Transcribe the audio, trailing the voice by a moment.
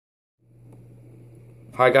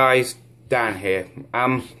Hi guys, Dan here.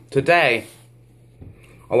 Today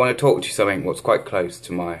I want to talk to you something what's quite close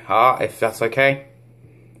to my heart, if that's okay.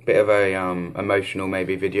 Bit of a emotional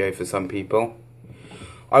maybe video for some people.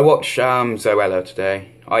 I watched Zoella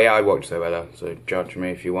today. Oh yeah, I watched Zoella, so judge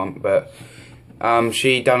me if you want. But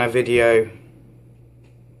she done a video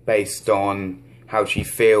based on how she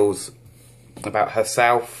feels about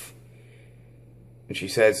herself, and she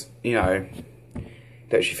says, you know,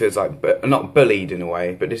 that she feels like, but not bullied in a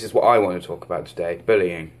way, but this is what I want to talk about today,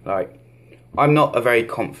 bullying. Like, I'm not a very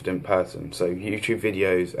confident person, so YouTube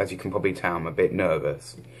videos, as you can probably tell, I'm a bit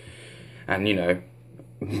nervous. And, you know,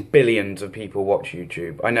 billions of people watch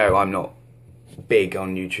YouTube. I know I'm not big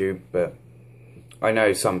on YouTube, but I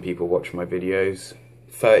know some people watch my videos,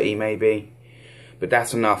 30 maybe, but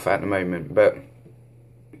that's enough at the moment. But,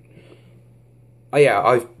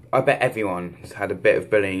 yeah, I bet everyone's had a bit of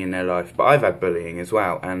bullying in their life, but I've had bullying as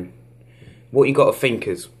well. And what you got to think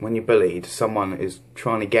is, when you're bullied, someone is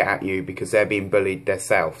trying to get at you because they're being bullied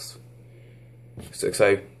themselves.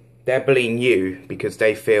 So they're bullying you because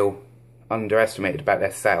they feel underestimated about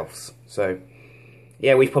themselves. So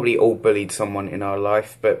yeah, we've probably all bullied someone in our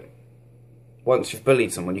life, but once you've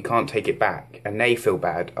bullied someone, you can't take it back, and they feel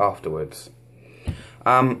bad afterwards.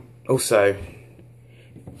 Also,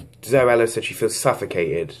 Zoella said she feels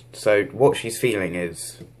suffocated. So what she's feeling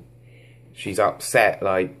is she's upset,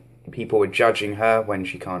 like people are judging her when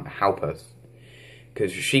she can't help us.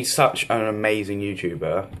 Because she's such an amazing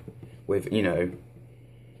YouTuber with, you know,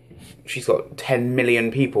 she's got 10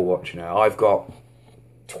 million people watching her. I've got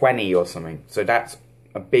 20 or something. So that's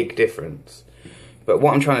a big difference. But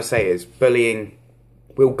what I'm trying to say is bullying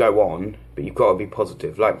will go on, but you've got to be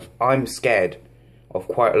positive. Like, I'm scared of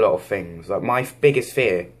quite a lot of things. Like, my biggest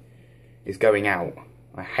fear is going out.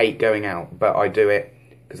 I hate going out, but I do it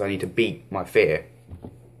because I need to beat my fear.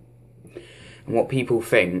 And what people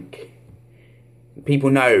think,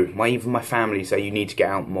 people know, even my family say you need to get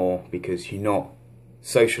out more because you're not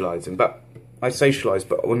socialising. But I socialise,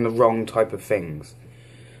 but on the wrong type of things,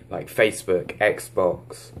 like Facebook,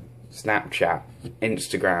 Xbox, Snapchat,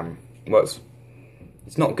 Instagram. Well,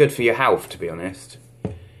 it's not good for your health, to be honest.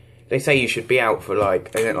 They say you should be out for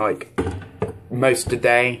like most of the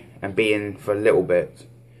day and be in for a little bit.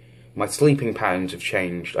 My sleeping patterns have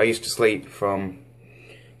changed. I used to sleep from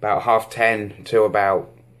about 10:30 to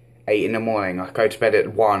about 8 in the morning. I go to bed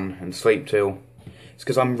at 1 and sleep till... It's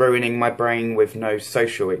because I'm ruining my brain with no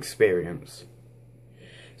social experience.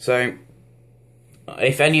 So,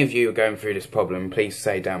 if any of you are going through this problem, please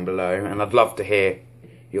say down below, and I'd love to hear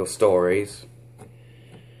your stories.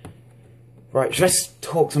 Right, let's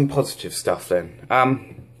talk some positive stuff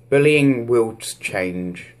then. Bullying will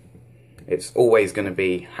change. It's always going to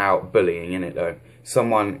be bullying, isn't it, though?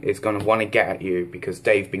 Someone is going to want to get at you because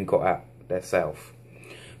they've been got at themselves.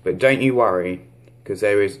 But don't you worry, because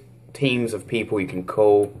there is teams of people you can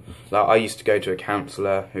call. Like, I used to go to a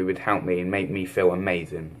counsellor who would help me and make me feel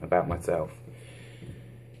amazing about myself.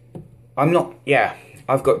 I've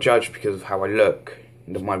got judged because of how I look,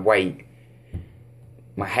 my weight,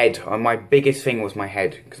 my head. My biggest thing was my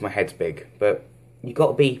head, because my head's big. But you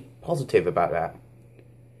got to be positive about that.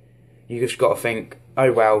 You just got to think,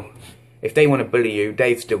 oh well, if they want to bully you,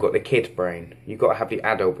 they've still got the kid brain. You've got to have the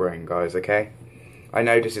adult brain, guys, okay? I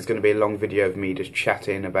know this is going to be a long video of me just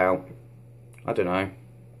chatting about, I don't know,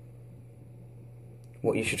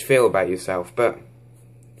 what you should feel about yourself, but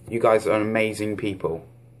you guys are amazing people.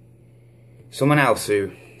 Someone else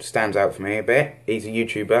who stands out for me a bit, he's a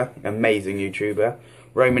YouTuber, amazing YouTuber,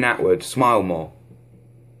 Roman Atwood. Smile more.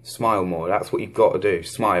 Smile more, that's what you've got to do,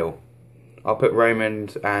 smile. I'll put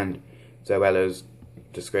Roman's and Zoella's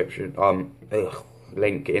description,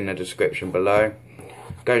 link in the description below.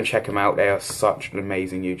 Go and check them out, they are such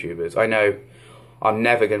amazing YouTubers. I know I'm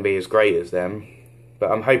never going to be as great as them,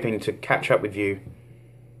 but I'm hoping to catch up with you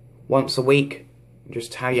once a week,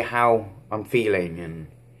 just tell you how I'm feeling, and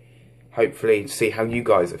hopefully see how you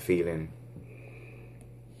guys are feeling.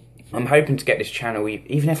 I'm hoping to get this channel,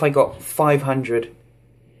 even if I got 500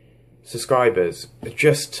 subscribers,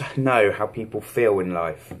 just to know how people feel in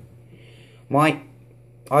life.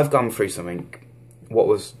 I've gone through something, what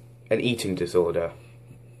was an eating disorder.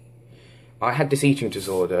 I had this eating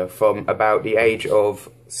disorder from about the age of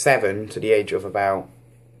 7 to the age of about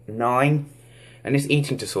 9, and this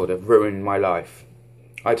eating disorder ruined my life.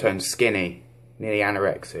 I turned skinny, nearly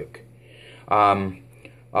anorexic. You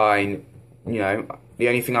know, the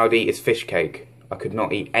only thing I would eat is fish cake. I could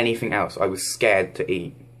not eat anything else. I was scared to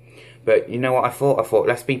eat. But you know what I thought? I thought,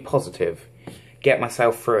 let's be positive. Get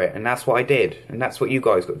myself through it. And that's what I did. And that's what you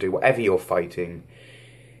guys got to do. Whatever you're fighting.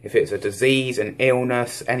 If it's a disease, an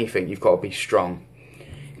illness, anything, you've got to be strong.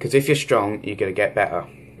 Because if you're strong, you're going to get better.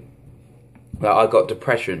 Like, I got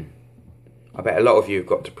depression. I bet a lot of you have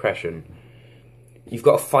got depression. You've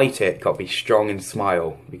got to fight it, got to be strong and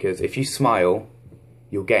smile. Because if you smile,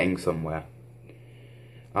 you're getting somewhere.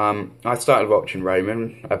 I started watching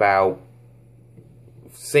Roman about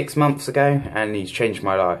 6 months ago, and he's changed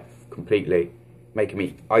my life completely.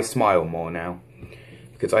 I smile more now.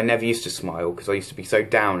 Because I never used to smile, because I used to be so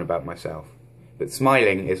down about myself. But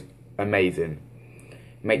smiling is amazing.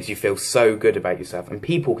 It makes you feel so good about yourself, and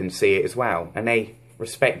people can see it as well, and they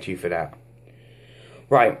respect you for that.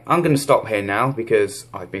 Right, I'm going to stop here now, because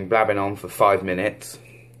I've been blabbing on for 5 minutes.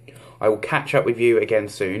 I will catch up with you again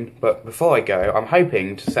soon, but before I go, I'm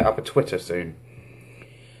hoping to set up a Twitter soon.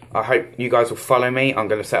 I hope you guys will follow me. I'm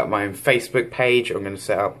going to set up my own Facebook page. I'm going to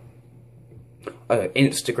set up an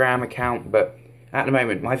Instagram account, but at the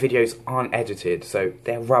moment my videos aren't edited, so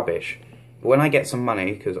they're rubbish. But when I get some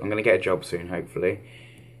money, because I'm going to get a job soon hopefully,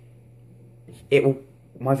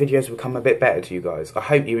 my videos will become a bit better to you guys. I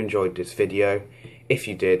hope you enjoyed this video. If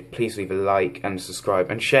you did, please leave a like and subscribe,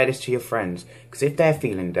 and share this to your friends, because if they're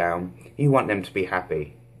feeling down, you want them to be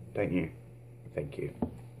happy, don't you? Thank you.